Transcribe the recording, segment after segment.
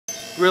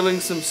grilling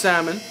some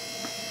salmon,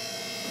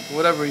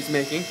 whatever he's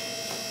making.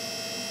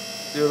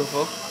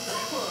 Beautiful.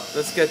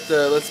 Let's get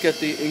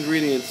the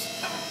ingredients.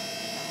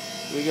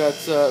 We got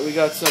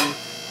some,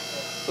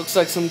 looks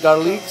like some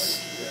garlics.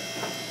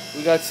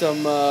 We got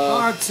some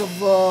hearts of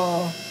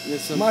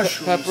some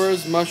mushrooms.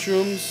 peppers,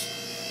 mushrooms.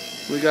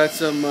 We got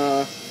some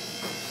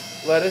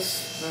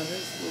lettuce.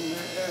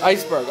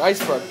 Iceberg.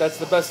 That's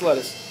the best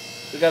lettuce.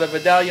 We got a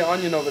Vidalia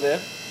onion over there.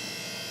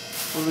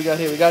 What do we got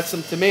here? We got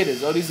some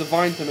tomatoes. Oh, these are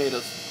vine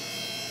tomatoes.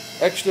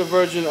 Extra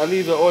virgin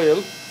olive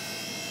oil.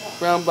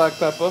 Ground black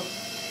pepper.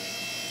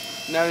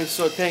 Now he's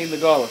sauteing the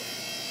garlic.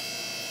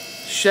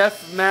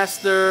 Chef,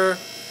 master,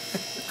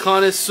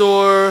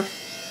 connoisseur,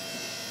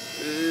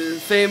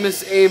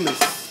 famous Amos.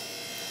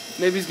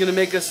 Maybe he's gonna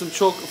make us some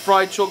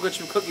fried chocolate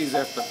chip cookies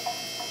after.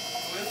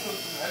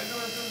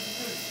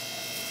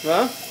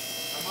 Huh?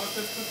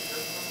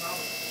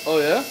 Oh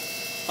yeah?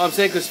 Oh, I'm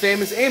saying because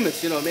famous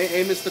Amos, you know,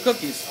 Amos the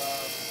cookies.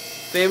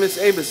 Famous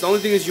Amos. The only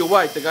thing is you're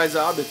white. The guy's a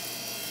Abid.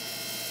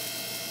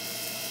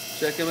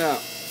 Check him out.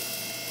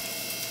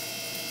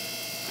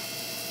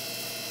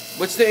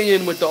 What's the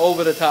Indian with the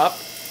over the top?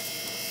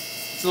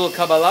 It's a little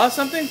Kabbalah or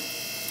something?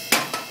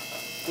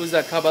 Who's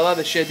that Kabbalah?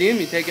 The Shedim?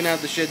 You taking out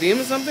the Shedim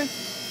or something?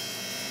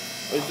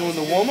 Or you doing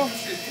the warm-up?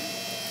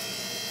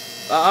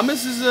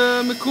 Amos is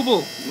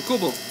Mekubal.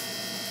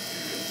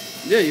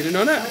 Yeah, you didn't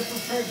know that?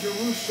 He's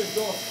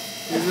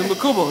a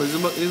Mekubal. He's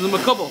a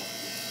Mekubal.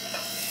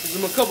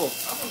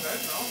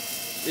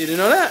 You didn't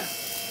know that?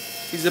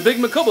 He's a big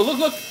Mekubal.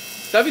 Look.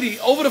 David, he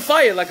over the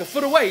fire, like a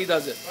foot away, he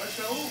does it.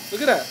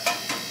 Look at that.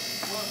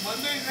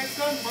 Monday, next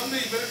time?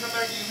 Monday, you better come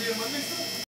back. You be on Monday still?